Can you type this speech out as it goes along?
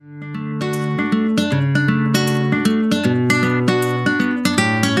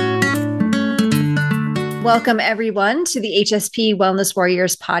Welcome, everyone, to the HSP Wellness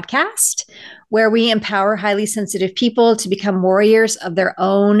Warriors podcast, where we empower highly sensitive people to become warriors of their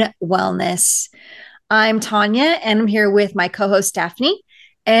own wellness. I'm Tanya, and I'm here with my co host, Daphne.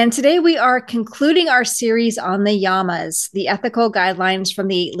 And today we are concluding our series on the yamas, the ethical guidelines from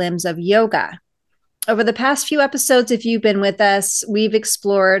the 8 limbs of yoga. Over the past few episodes, if you've been with us, we've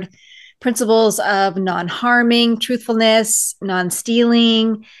explored principles of non-harming, truthfulness,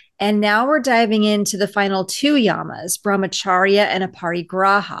 non-stealing, and now we're diving into the final 2 yamas, brahmacharya and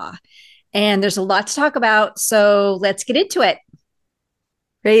aparigraha. And there's a lot to talk about, so let's get into it.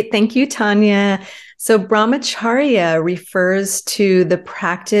 Great. Thank you, Tanya. So brahmacharya refers to the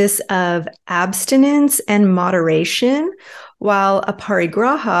practice of abstinence and moderation, while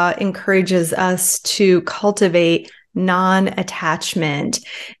aparigraha encourages us to cultivate non-attachment.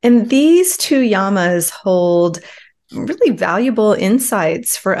 And these 2 yamas hold really valuable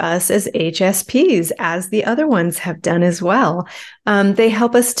insights for us as HSPs, as the other ones have done as well. They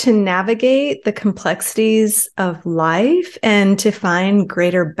help us to navigate the complexities of life and to find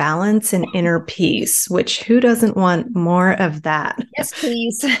greater balance and inner peace, which who doesn't want more of that? Yes,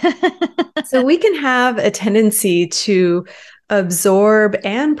 please. So we can have a tendency to absorb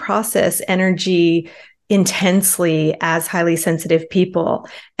and process energy intensely as highly sensitive people.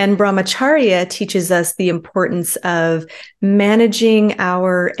 And brahmacharya teaches us the importance of managing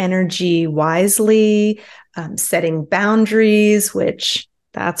our energy wisely, setting boundaries, which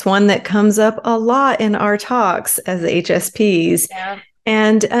that's one that comes up a lot in our talks as HSPs. Yeah.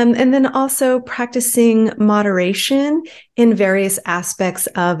 And then also practicing moderation in various aspects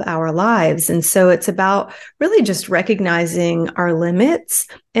of our lives. And so it's about really just recognizing our limits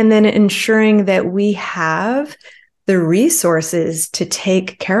and then ensuring that we have the resources to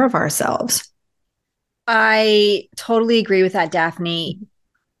take care of ourselves. I totally agree with that, Daphne.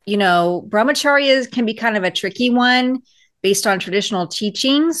 You know, brahmacharya can be kind of a tricky one based on traditional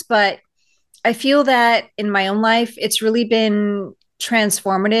teachings, but I feel that in my own life, it's really been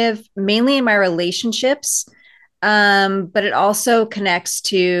transformative, mainly in my relationships. But it also connects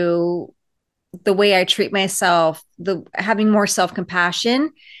to the way I treat myself, the having more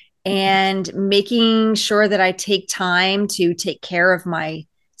self-compassion and making sure that I take time to take care of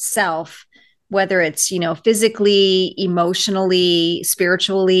myself, whether it's, physically, emotionally,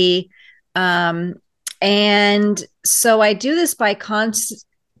 spiritually. And so I do this by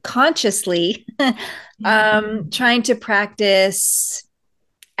consciously trying to practice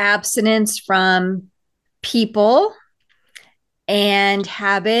abstinence from people and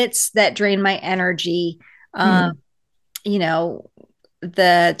habits that drain my energy. Um, you know,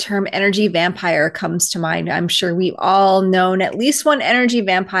 the term energy vampire comes to mind. I'm sure we've all known at least one energy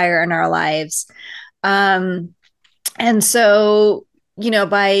vampire in our lives. And so,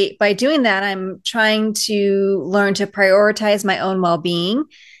 by doing that, I'm trying to learn to prioritize my own well-being.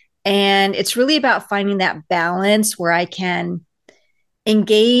 And it's really about finding that balance where I can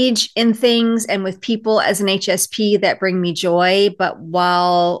engage in things and with people as an HSP that bring me joy, but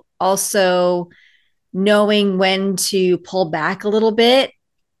while also knowing when to pull back a little bit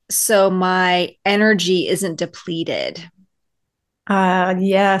so my energy isn't depleted.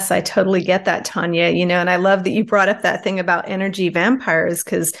 Yes, I totally get that, Tanya. And I love that you brought up that thing about energy vampires,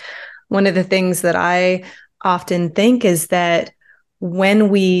 because one of the things that I often think is that when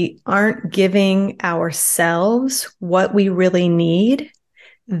we aren't giving ourselves what we really need,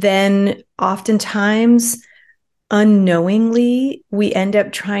 then oftentimes unknowingly we end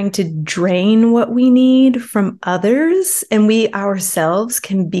up trying to drain what we need from others, and we ourselves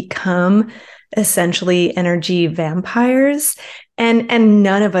can become essentially energy vampires. And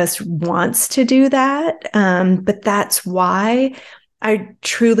none of us wants to do that. But that's why I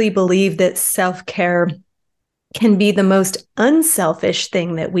truly believe that self-care can be the most unselfish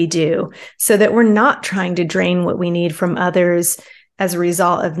thing that we do, so that we're not trying to drain what we need from others as a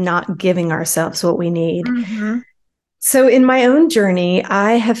result of not giving ourselves what we need. Mm-hmm. So in my own journey,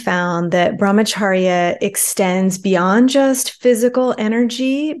 I have found that brahmacharya extends beyond just physical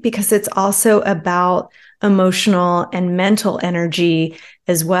energy, because it's also about emotional and mental energy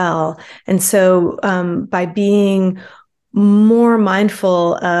as well. And so by being more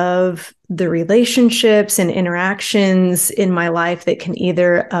mindful of the relationships and interactions in my life that can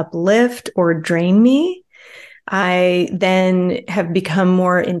either uplift or drain me, I then have become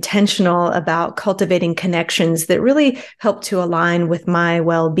more intentional about cultivating connections that really help to align with my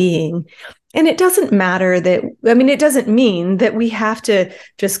well-being. And it doesn't matter that, it doesn't mean that we have to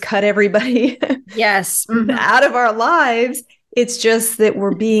just cut everybody Yes. Mm-hmm. out of our lives. It's just that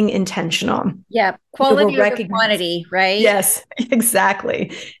we're being intentional. Yeah. We're Quality over recognizing. quantity, right? Yes,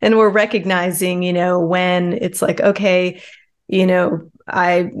 exactly. And we're recognizing, when it's like, okay,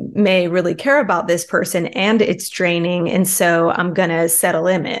 I may really care about this person and it's draining. And so I'm going to set a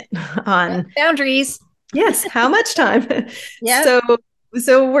limit Yep. on, Boundaries. yes, how much time. Yep.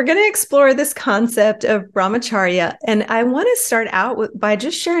 So we're going to explore this concept of brahmacharya. And I want to start out by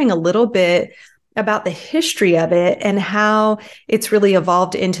just sharing a little bit about the history of it and how it's really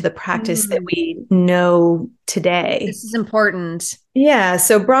evolved into the practice that Mm, we know today. this is important. Yeah,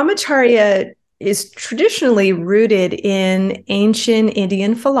 so brahmacharya is traditionally rooted in ancient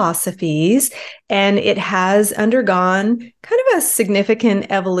Indian philosophies, and it has undergone kind of a significant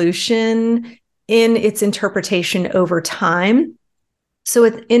evolution in its interpretation over time. So,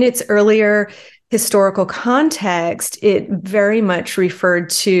 in its earlier historical context, it very much referred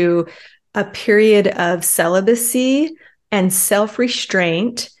to a period of celibacy and self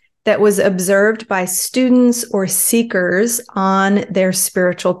restraint that was observed by students or seekers on their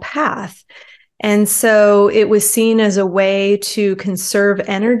spiritual path. And so it was seen as a way to conserve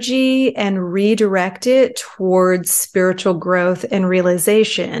energy and redirect it towards spiritual growth and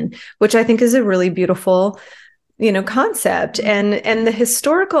realization, which I think is a really beautiful concept. And the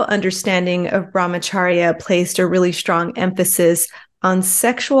historical understanding of brahmacharya placed a really strong emphasis on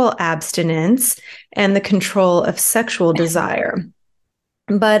sexual abstinence and the control of sexual desire.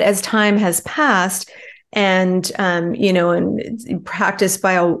 But as time has passed, and practiced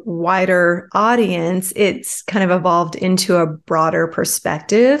by a wider audience, it's kind of evolved into a broader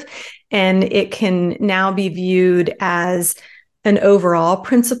perspective, and it can now be viewed as an overall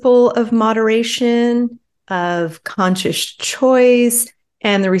principle of moderation, of conscious choice,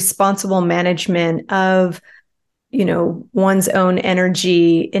 and the responsible management of one's own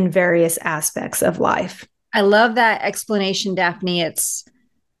energy in various aspects of life. I love that explanation, Daphne.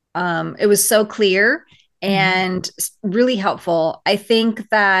 It was so clear and really helpful. I think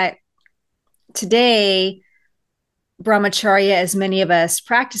that today, brahmacharya, as many of us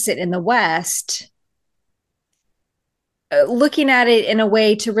practice it in the West, looking at it in a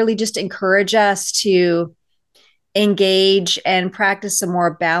way to really just encourage us to engage and practice a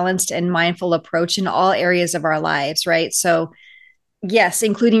more balanced and mindful approach in all areas of our lives, right? So, yes,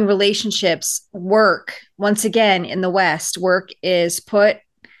 including relationships, work. Once again, in the West, we're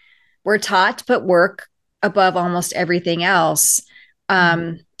taught to put work above almost everything else.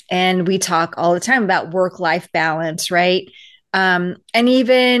 And we talk all the time about work-life balance, right? And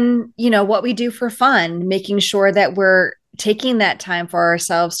even, what we do for fun, making sure that we're taking that time for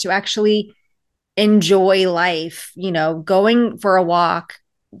ourselves to actually enjoy life, going for a walk,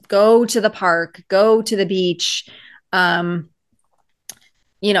 go to the park, go to the beach, um,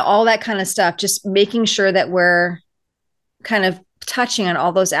 all that kind of stuff, just making sure that we're kind of touching on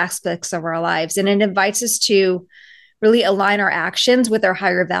all those aspects of our lives. And it invites us to really align our actions with our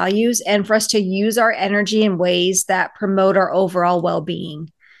higher values and for us to use our energy in ways that promote our overall well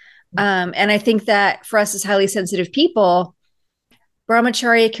being. And I think that for us as highly sensitive people,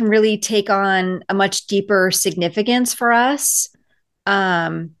 brahmacharya can really take on a much deeper significance for us.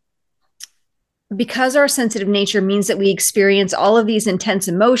 Um, because our sensitive nature means that we experience all of these intense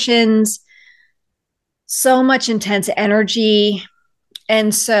emotions, so much intense energy.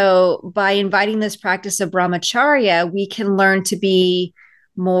 And so by inviting this practice of brahmacharya, we can learn to be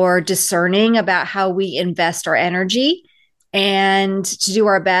more discerning about how we invest our energy and to do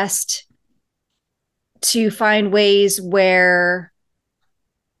our best to find ways where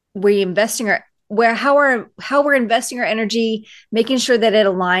we investing our where how we're investing our energy, making sure that it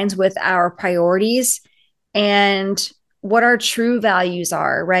aligns with our priorities and what our true values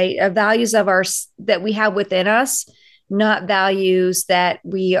are, right? Values of our that we have within us, not values that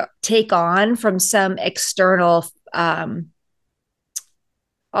we take on from some external I'll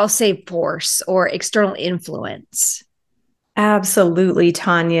say force or external influence. Absolutely,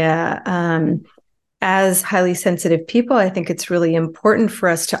 Tanya. As highly sensitive people, I think it's really important for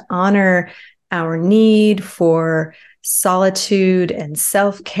us to honor our need for solitude and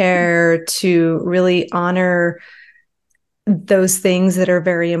self-care, to really honor those things that are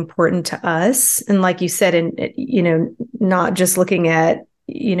very important to us. And like you said, and not just looking at,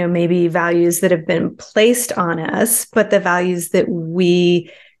 maybe values that have been placed on us, but the values that we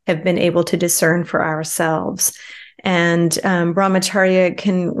have been able to discern for ourselves. And brahmacharya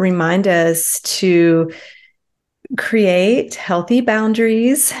can remind us to create healthy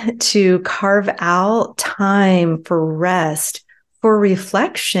boundaries, to carve out time for rest, for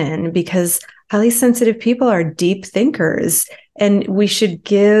reflection, because highly sensitive people are deep thinkers, and we should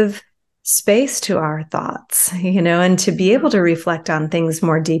give space to our thoughts, and to be able Mhm. to reflect on things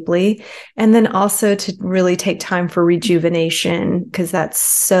more deeply. And then also to really take time for rejuvenation, because that's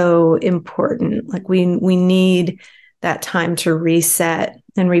so important. Like we need that time to reset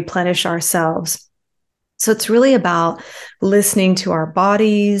and replenish ourselves. So it's really about listening to our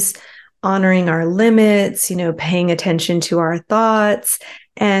bodies, honoring our limits, paying attention to our thoughts.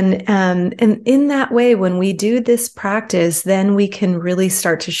 And in that way, when we do this practice, then we can really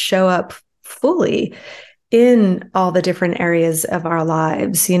start to show up fully in all the different areas of our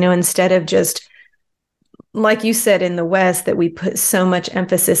lives, instead of just, like you said, in the West, that we put so much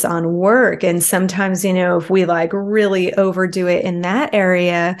emphasis on work. And sometimes, if we like really overdo it in that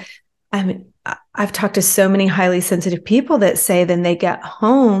area, I mean, I've talked to so many highly sensitive people that say then they get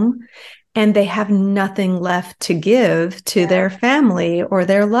home and they have nothing left to give to Yeah. their family or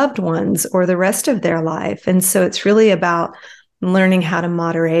their loved ones or the rest of their life. And so it's really about learning how to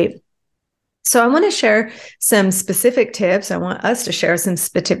moderate. So I want to share some specific tips. I want us to share some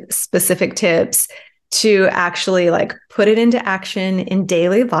specific tips to actually like put it into action in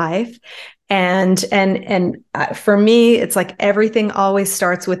daily life. And for me, it's like everything always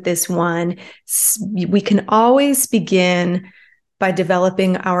starts with this one. We can always begin by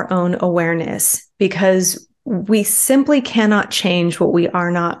developing our own awareness, because we simply cannot change what we are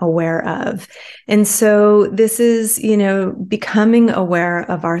not aware of. And so this is, becoming aware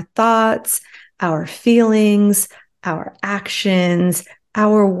of our thoughts, our feelings, our actions,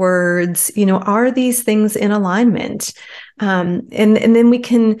 our words, are these things in alignment? And then we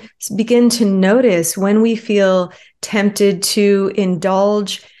can begin to notice when we feel tempted to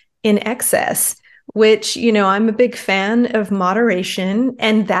indulge in excess, which, I'm a big fan of moderation,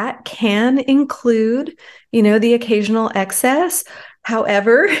 and that can include, the occasional excess.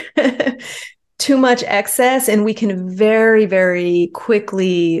 However, too much excess, and we can very, very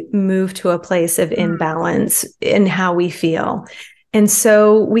quickly move to a place of Mm. imbalance in how we feel. And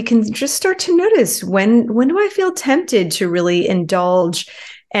so we can just start to notice, when do I feel tempted to really indulge?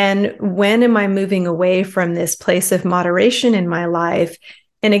 And when am I moving away from this place of moderation in my life?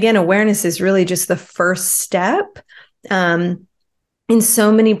 And again, awareness is really just the first step in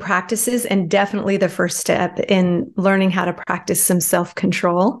so many practices, and definitely the first step in learning how to practice some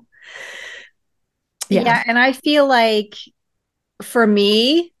self-control. Yeah. Yeah. And I feel like for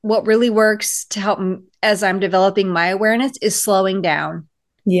me, what really works to help as I'm developing my awareness is slowing down.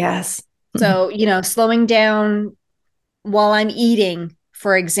 Yes. So, slowing down while I'm eating,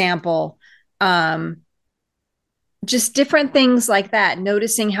 for example, um, just different things like that,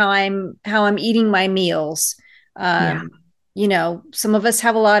 noticing how I'm eating my meals. Yeah. Um, some of us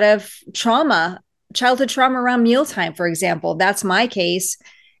have a lot of trauma, childhood trauma around mealtime, for example. That's my case.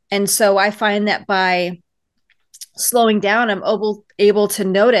 And so I find that by slowing down, I'm able to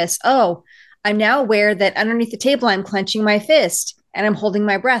notice, oh, I'm now aware that underneath the table, I'm clenching my fist and I'm holding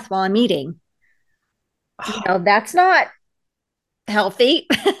my breath while I'm eating. That's not healthy.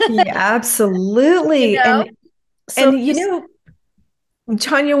 Yeah, you absolutely. know, And so and just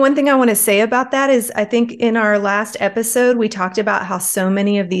Tanya, one thing I want to say about that is I think in our last episode, we talked about how so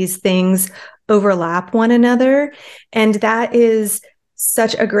many of these things overlap one another. And that is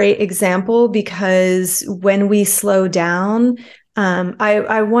such a great example, because when we slow down,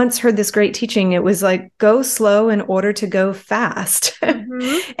 I once heard this great teaching. It was like, go slow in order to go fast.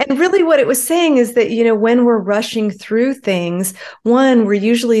 mhm. And really, what it was saying is that, when we're rushing through things, one, we're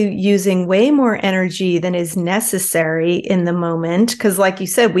usually using way more energy than is necessary in the moment. Because, like you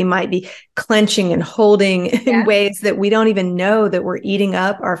said, we might be clenching and holding in Yeah. ways that we don't even know that we're eating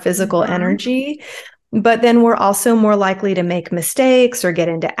up our physical Mhm. energy. But then we're also more likely to make mistakes or get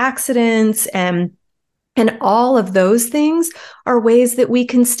into accidents. And all of those things are ways that we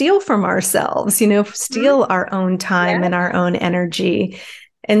can steal from ourselves, Mhm. steal our own time Yeah. and our own energy.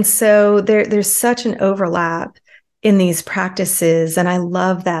 And so there's such an overlap in these practices. And I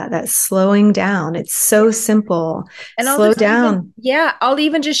love that slowing down. It's Yeah. so simple. And Slow down. I'll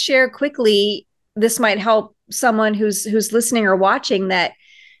even just share quickly. This might help someone who's listening or watching that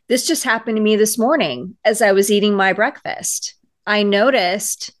this just happened to me this morning as I was eating my breakfast. I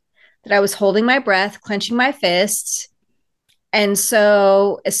noticed that I was holding my breath, clenching my fists. And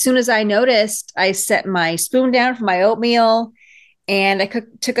so as soon as I noticed, I set my spoon down for my oatmeal and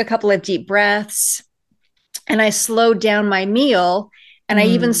took a couple of deep breaths and I slowed down my meal. And I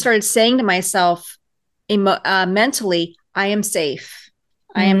even Mm, started saying to myself mentally, I am safe.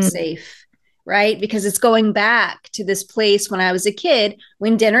 I am mm, safe. Right. Because it's going back to this place when I was a kid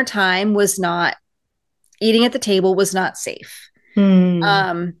when dinner time was not, eating at the table was not safe. mm.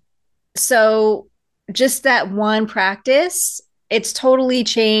 Um, so just that one practice, it's totally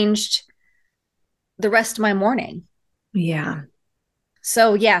changed. the rest of my morning. Yeah.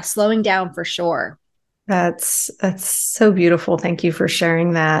 So yeah, slowing down for sure. That's so beautiful. Thank you for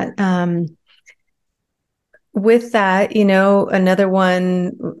sharing that. With that, another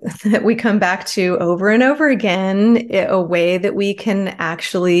one that we come back to over and over again, a way that we can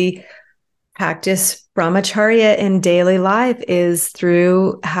actually practice brahmacharya in daily life is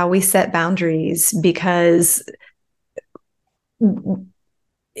through how we set boundaries, because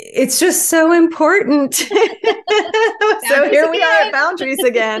it's just so important. So here we are at boundaries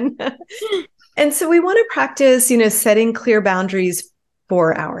again. And so we want to practice, setting clear boundaries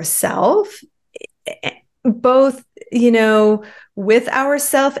for ourselves, both, with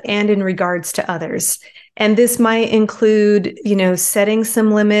ourselves and in regards to others. And this might include, setting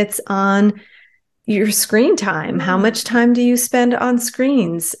some limits on your screen time. How much time do you spend on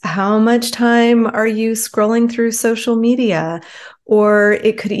screens? How much time are you scrolling through social media? Or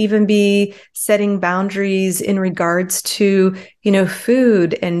it could even be setting boundaries in regards to,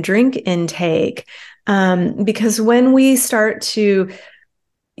 food and drink intake. Because when we start to,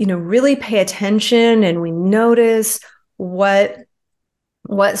 really pay attention and we notice what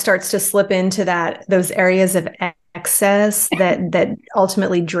starts to slip into those areas of excess that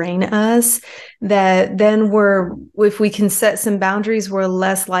ultimately drain us, that then if we can set some boundaries, we're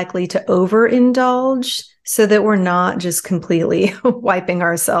less likely to overindulge, so that we're not just completely wiping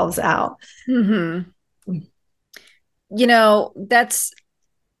ourselves out. Mm-hmm. That's,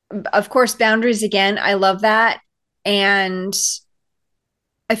 of course, boundaries again. I love that. And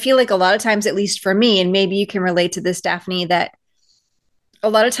I feel like a lot of times, at least for me, and maybe you can relate to this, Daphne, that a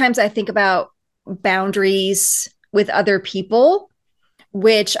lot of times I think about boundaries with other people,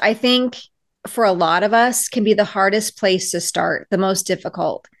 which I think for a lot of us can be the hardest place to start, the most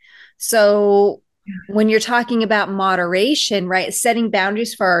difficult. So when you're talking about moderation, right, setting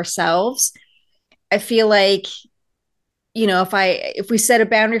boundaries for ourselves, I feel like, if we set a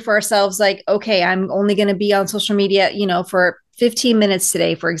boundary for ourselves, like, okay, I'm only going to be on social media, for 15 minutes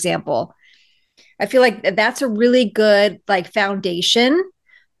today, for example. I feel like that's a really good like foundation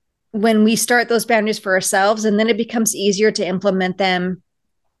when we start those boundaries for ourselves, and then it becomes easier to implement them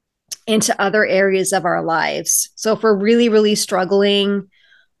into other areas of our lives. So if we're really, really struggling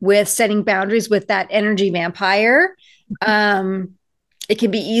with setting boundaries with that energy vampire, it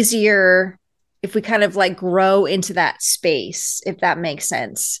can be easier if we kind of like grow into that space, if that makes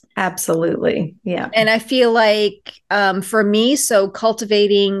sense. Absolutely. Yeah. And I feel like for me, so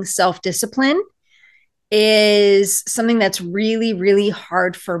cultivating self-discipline is something that's really, really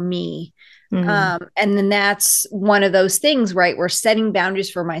hard for me. And then that's one of those things, right? We're setting boundaries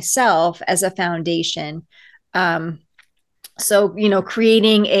for myself as a foundation. So,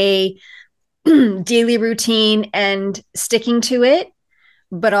 creating a daily routine and sticking to it,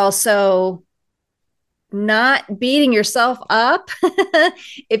 but also not beating yourself up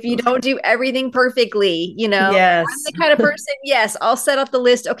if you don't do everything perfectly. Yes. I'm the kind of person, yes, I'll set up the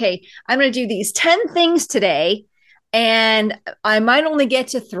list. Okay, I'm going to do these 10 things today, and I might only get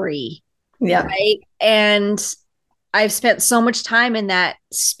to 3. Yeah. Right. And I've spent so much time in that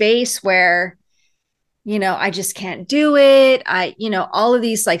space where, I just can't do it. All of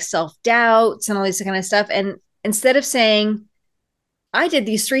these like self doubts and all this kind of stuff. And instead of saying, I did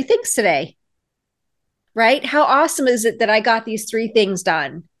these 3 things today, right? How awesome is it that I got these 3 things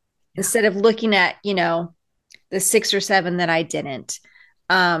done, instead of looking at, the 6 or 7 that I didn't.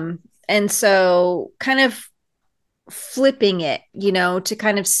 And so kind of flipping it, to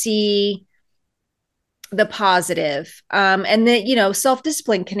kind of see the positive. And that, self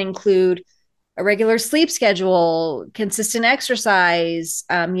discipline can include a regular sleep schedule, consistent exercise,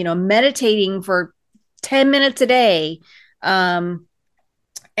 meditating for 10 minutes a day.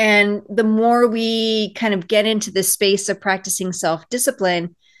 And the more we kind of get into this space of practicing self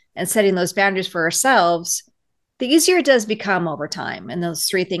discipline and setting those boundaries for ourselves, the easier it does become over time. And those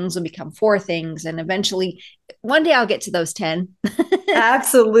 3 things will become 4 things. And eventually, one day I'll get to those 10.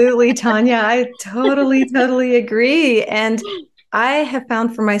 Absolutely, Tanya. I totally agree. And I have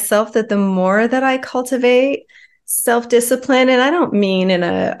found for myself that the more that I cultivate self-discipline, and I don't mean in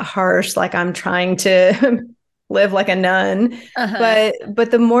a harsh, like I'm trying to live like a nun,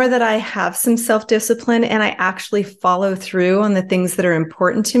 but the more that I have some self-discipline and I actually follow through on the things that are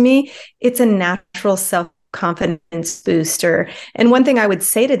important to me, it's a natural self-confidence booster. And one thing I would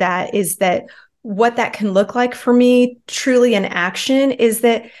say to that is that what that can look like for me truly in action is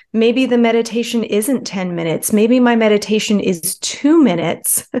that maybe the meditation isn't 10 minutes. Maybe my meditation is 2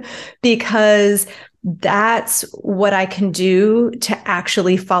 minutes, because that's what I can do to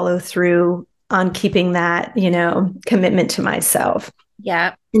actually follow through on keeping that, commitment to myself.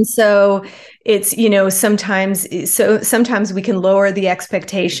 Yeah. And so it's, sometimes we can lower the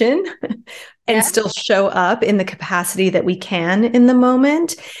expectation and Yeah. still show up in the capacity that we can in the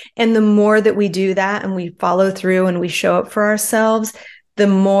moment. And the more that we do that and we follow through and we show up for ourselves, the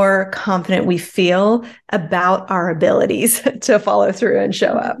more confident we feel about our abilities to follow through and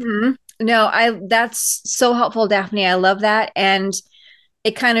show up. Mhm. No, that's so helpful, Daphne. I love that. And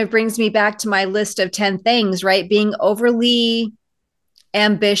it kind of brings me back to my list of 10 things, right? Being overly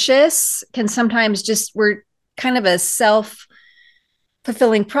ambitious can sometimes just, we're kind of a self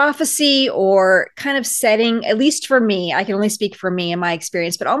fulfilling prophecy, or kind of setting, at least for me, I can only speak for me in my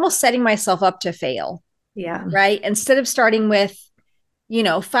experience, but almost setting myself up to fail, Yeah. right? Instead of starting with,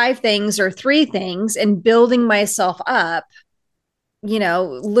 five things or three things and building myself up,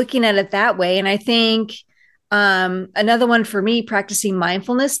 looking at it that way. And I think another one for me, practicing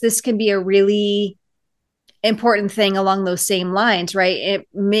mindfulness, this can be a really important thing along those same lines, right?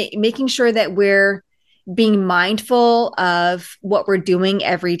 Making sure that we're being mindful of what we're doing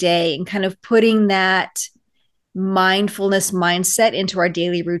every day and kind of putting that mindfulness mindset into our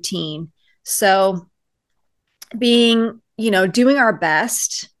daily routine. So being, doing our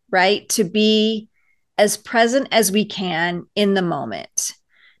best, right, to be as present as we can in the moment,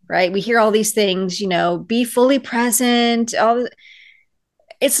 right? We hear all these things, be fully present, all,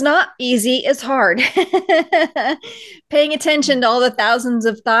 it's not easy, it's hard. Paying attention to all the thousands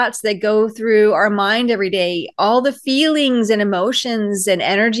of thoughts that go through our mind every day, all the feelings and emotions and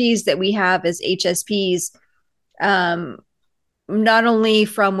energies that we have as HSPs, um, not only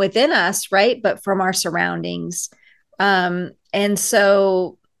from within us, right, but from our surroundings. And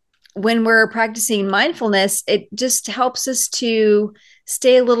so when we're practicing mindfulness, it just helps us to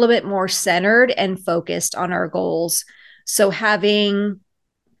stay a little bit more centered and focused on our goals. So having,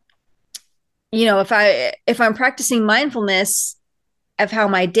 if I'm practicing mindfulness of how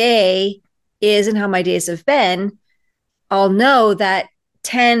my day is and how my days have been, I'll know that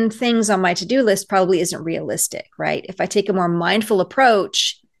 10 things on my to-do list probably isn't realistic, right? If I take a more mindful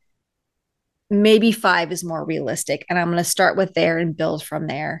approach, maybe five is more realistic, and I'm going to start with there and build from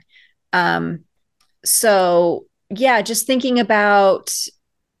there. um so yeah, just thinking about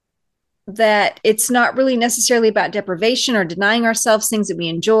that, it's not really necessarily about deprivation or denying ourselves things that we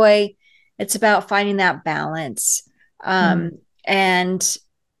enjoy. It's about finding that balance, Mm. and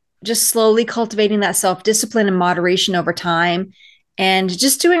just slowly cultivating that self discipline and moderation over time, and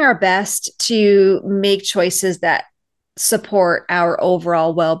just doing our best to make choices that support our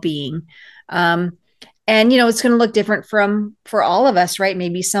overall well being. Um, and it's going to look different from for all of us, right?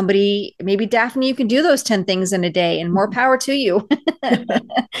 Maybe Daphne, you can do those 10 things in a day, and more power to you.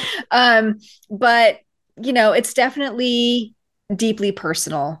 But it's definitely deeply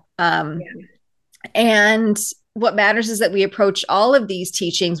personal. And what matters is that we approach all of these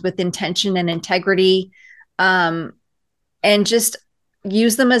teachings with intention and integrity, um, and just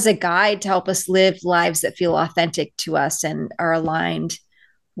use them as a guide to help us live lives that feel authentic to us and are aligned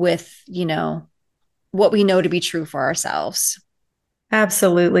with, what we know to be true for ourselves.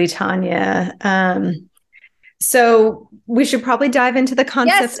 Absolutely, Tanya. So we should probably dive into the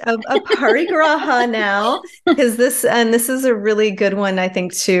concept Yes. of a parigraha now, because this is a really good one, I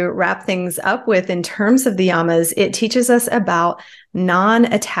think, to wrap things up with in terms of the yamas. It teaches us about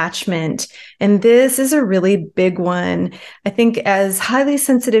non-attachment, and this is a really big one. I think as highly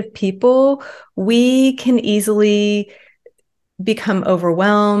sensitive people, we can easily become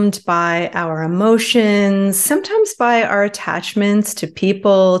overwhelmed by our emotions, sometimes by our attachments to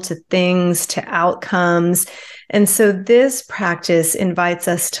people, to things, to outcomes. And so this practice invites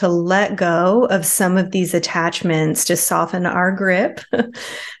us to let go of some of these attachments to soften our grip.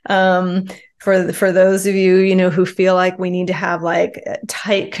 um, for those of you, who feel like we need to have like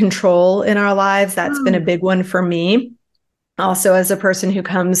tight control in our lives, that's been a Mm. big one for me. Also, as a person who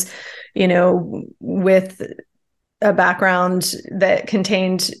comes, with a background that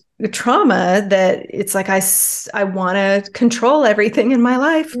contained trauma, that it's like I want to control everything in my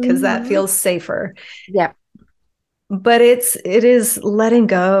life because that Mm-hmm. feels safer. Yeah. But it is letting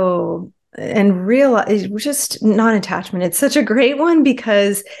go and realize just non-attachment. It's such a great one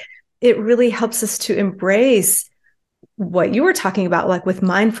because it really helps us to embrace what you were talking about, like with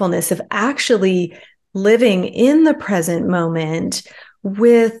mindfulness, of actually living in the present moment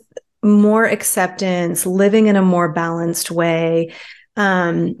with more acceptance, living in a more balanced way.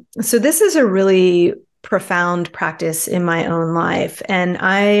 So this is a really profound practice in my own life. And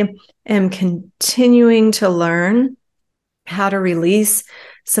I am continuing to learn how to release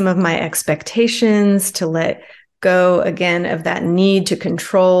some of my expectations, to let go again of that need to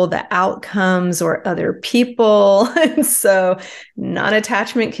control the outcomes or other people. And so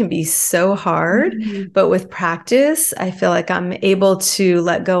non-attachment can be so hard, but with practice, I feel like I'm able to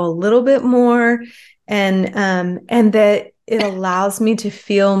let go a little bit more, and that it allows me to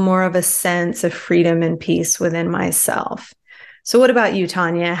feel more of a sense of freedom and peace within myself. So what about you,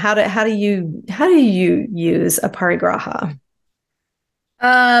 Tanya? How do you use aparigraha?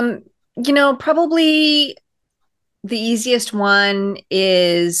 Probably the easiest one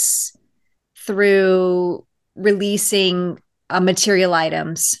is through releasing material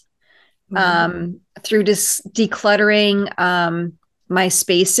items, through decluttering my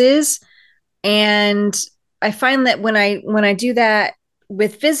spaces. And I find that when I do that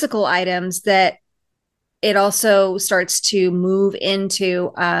with physical items, that it also starts to move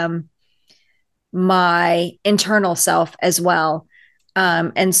into my internal self as well.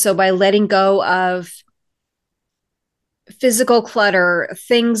 And so by letting go of physical clutter,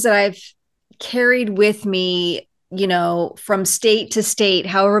 things that I've carried with me, from state to state,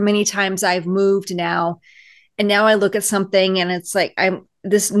 however many times I've moved now. And now I look at something and it's like,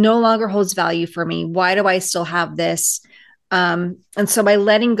 this no longer holds value for me. Why do I still have this? And so by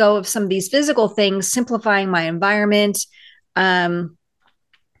letting go of some of these physical things, simplifying my environment,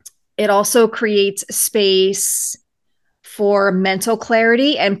 it also creates space for mental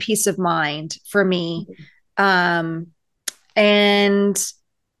clarity and peace of mind for me. And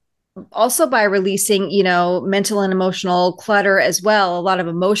also by releasing, mental and emotional clutter as well, a lot of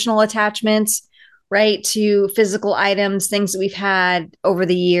emotional attachments, right, to physical items, things that we've had over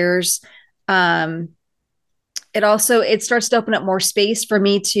the years. It starts to open up more space for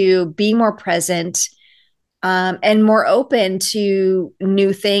me to be more present, and more open to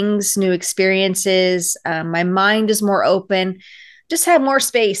new things, new experiences. My mind is more open, just have more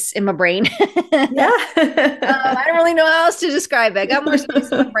space in my brain. Yeah. I don't really know how else to describe it. I got more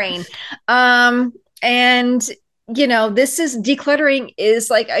space in my brain. And this is decluttering is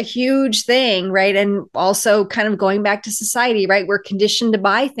like a huge thing, right? And also kind of going back to society, right? We're conditioned to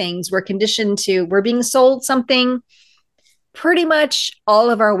buy things. We're being sold something pretty much all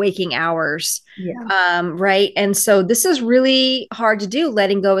of our waking hours. Yeah. Right. And so this is really hard to do,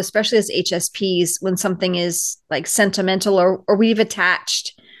 letting go, especially as HSPs, when something is like sentimental, or we've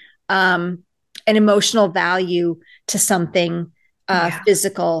attached an emotional value to something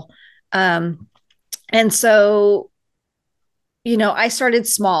physical. And so, I started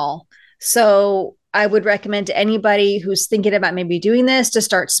small. So I would recommend to anybody who's thinking about maybe doing this to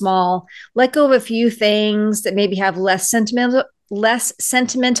start small, let go of a few things that maybe have less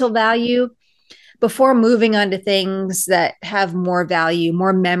sentimental value before moving on to things that have more value,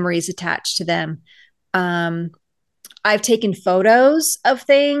 more memories attached to them. I've taken photos of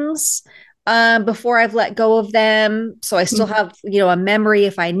things before I've let go of them, so I still have, a memory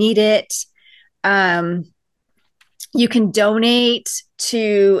if I need it. You can donate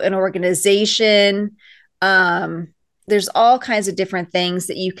to an organization. There's all kinds of different things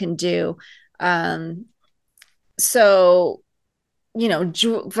that you can do. So,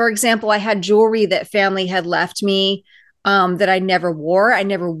 for example, I had jewelry that family had left me, that I never wore. I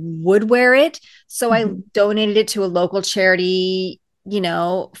never would wear it. So I donated it to a local charity,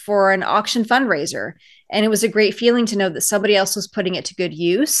 for an auction fundraiser. And it was a great feeling to know that somebody else was putting it to good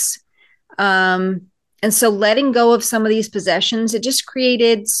use. And so letting go of some of these possessions, it just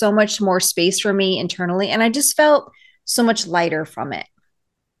created so much more space for me internally. And I just felt so much lighter from it.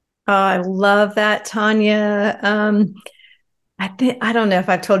 Oh, I love that, Tanya. I don't know if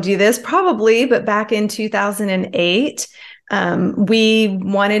I've told you this, probably, but back in 2008, we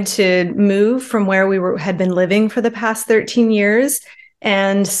wanted to move from where had been living for the past 13 years.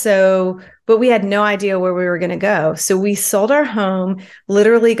 And so, but we had no idea where we were going to go. So we sold our home,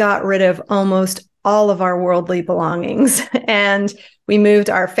 literally got rid of almost all of our worldly belongings. And we moved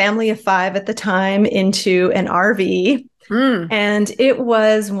our family of 5 at the time into an RV. And it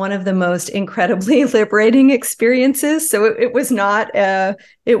was one of the most incredibly liberating experiences. So it was not a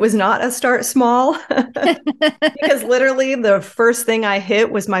start small, because literally the first thing I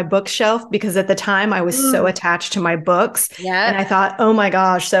hit was my bookshelf, because at the time I was so attached to my books. Yeah. And I thought, oh my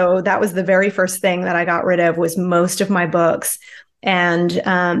gosh. So that was the very first thing that I got rid of, was most of my books. And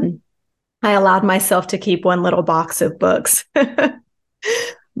I allowed myself to keep one little box of books.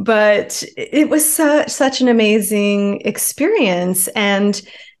 But it was such an amazing experience. And,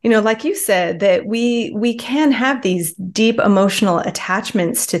 like you said, that we can have these deep emotional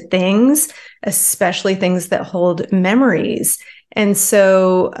attachments to things, especially things that hold memories. And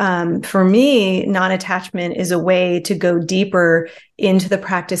so for me, non-attachment is a way to go deeper into the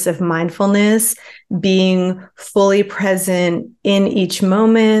practice of mindfulness, being fully present in each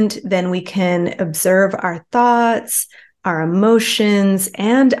moment. Then we can observe our thoughts, our emotions,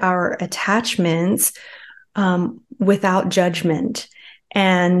 and our attachments without judgment.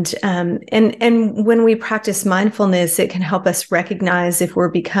 And when we practice mindfulness, it can help us recognize if we're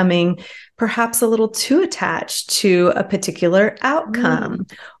becoming perhaps a little too attached to a particular outcome,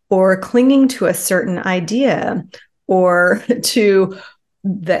 or clinging to a certain idea, or to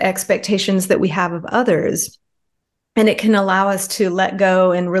the expectations that we have of others. And it can allow us to let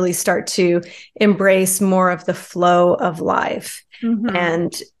go and really start to embrace more of the flow of life. Mm-hmm.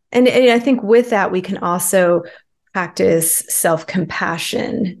 And I think with that, we can also practice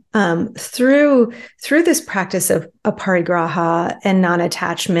self-compassion through this practice of aparigraha and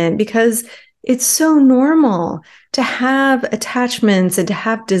non-attachment, because it's so normal to have attachments and to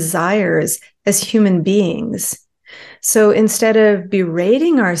have desires as human beings. So instead of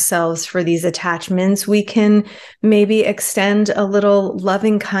berating ourselves for these attachments, we can maybe extend a little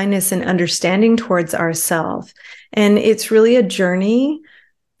loving kindness and understanding towards ourselves. And it's really a journey.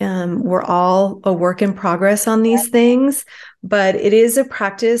 We're all a work in progress on these things, but it is a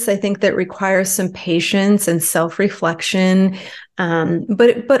practice, I think, that requires some patience and self-reflection.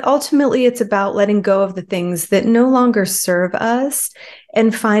 But ultimately, it's about letting go of the things that no longer serve us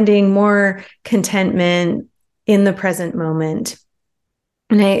and finding more contentment in the present moment.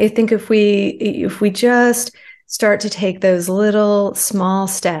 And I think if we just start to take those little small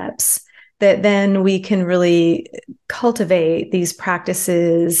steps, that then we can really cultivate these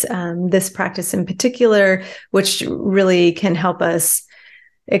practices, this practice in particular, which really can help us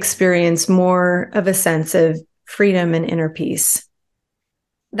experience more of a sense of freedom and inner peace.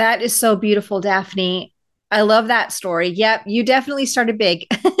 That is so beautiful, Daphne. I love that story. Yep, you definitely started big.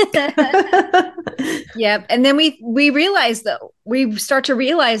 Yep. And then we realize though, we start to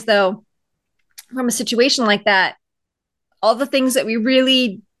realize though, from a situation like that, all the things that we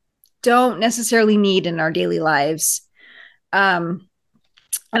really don't necessarily need in our daily lives. Um,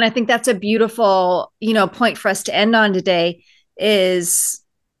 and I think that's a beautiful, point for us to end on today is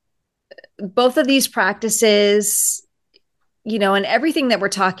both of these practices, and everything that we're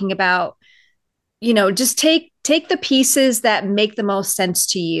talking about, just take the pieces that make the most sense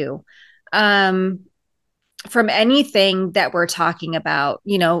to you. From anything that we're talking about,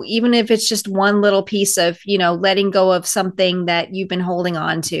 even if it's just one little piece of, letting go of something that you've been holding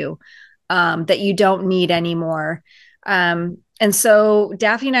on to, that you don't need anymore. And so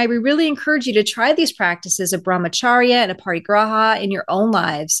Daphne and I, we really encourage you to try these practices of brahmacharya and aparigraha in your own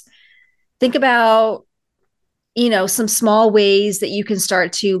lives. Think about, some small ways that you can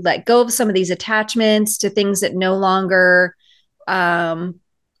start to let go of some of these attachments to things that no longer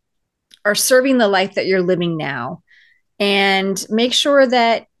are serving the life that you're living now. And make sure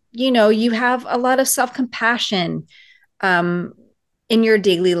that, you have a lot of self-compassion in your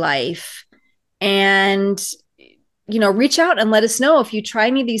daily life. And, reach out and let us know if you try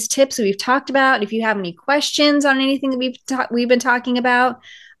any of these tips that we've talked about. If you have any questions on anything that we've been talking about,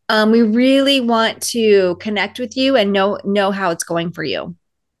 we really want to connect with you and know how it's going for you.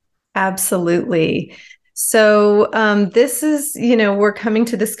 Absolutely. So this is, we're coming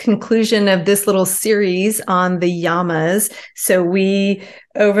to this conclusion of this little series on the yamas. So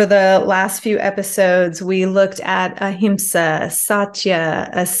over the last few episodes, we looked at ahimsa,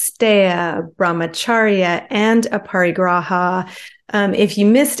 satya, asteya, brahmacharya, and aparigraha. If you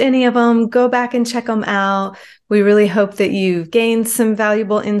missed any of them, go back and check them out. We really hope that you've gained some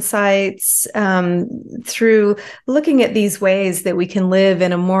valuable insights through looking at these ways that we can live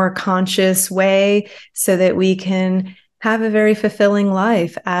in a more conscious way so that we can have a very fulfilling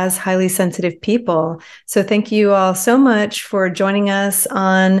life as highly sensitive people. So thank you all so much for joining us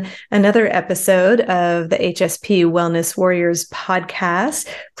on another episode of the HSP Wellness Warriors podcast.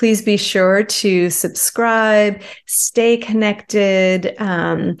 Please be sure to subscribe, stay connected.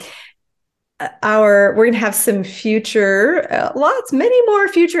 We're going to have some future, many more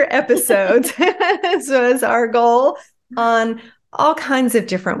future episodes. So is our goal on all kinds of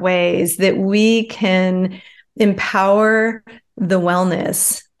different ways that we can empower the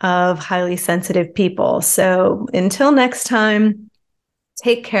wellness of highly sensitive people. So until next time,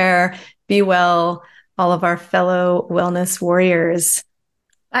 take care, be well, all of our fellow wellness warriors.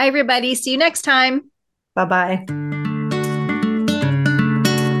 Bye, everybody. See you next time. Bye-bye.